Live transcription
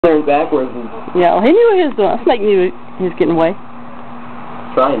Going backwards. Yeah, well, he knew what he was doing. Snake knew he was getting away.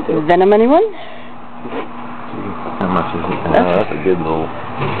 Trying to. Venom, anyone? How much is it? That's a good little.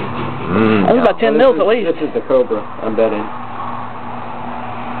 That was about 10 mils at least. This is the cobra, I'm betting.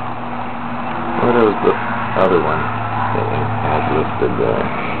 What was the other one that it has listed there?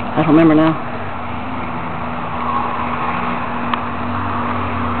 I don't remember now.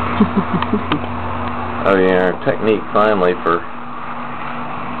 Oh yeah, our technique finally for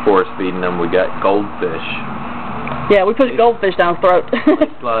force feeding them, we got goldfish. Yeah, we pushed goldfish down his throat. They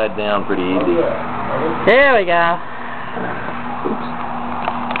slide down pretty easy. There we go. Oops.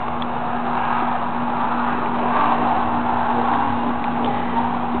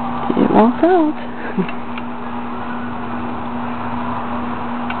 It wants out.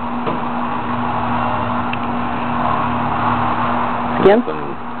 Again?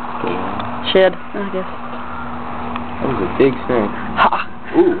 Shed, I guess. That was a big snake. Ha!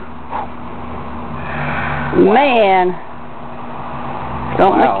 Ooh. Man!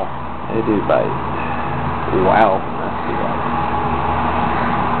 Don't Wow. They do bite. Wow.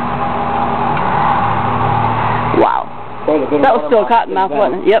 Wow. Quite a bit That of was still a cottonmouth,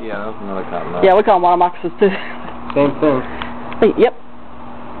 wasn't it? Yep. Yeah, that was another cottonmouth. Yeah, we call them water moccasins too. Same thing. Yep.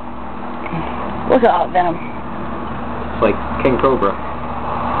 Look at all that venom. It's like King Cobra.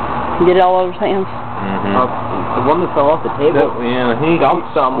 Get it all over his hands. The one that fell off the table. Yeah, he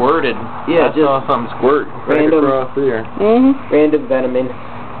dumped some. squirted. Yeah, I saw something squirt right random across there. Random venoming,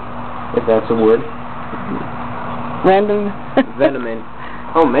 if that's a word. Random. Venoming.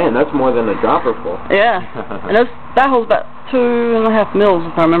 Oh man, that's more than a dropper full. Yeah. And that holds about 2.5 mils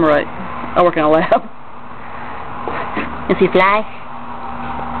if I remember right. I work in a lab. Is he fly?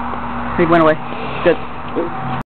 He went away. Good.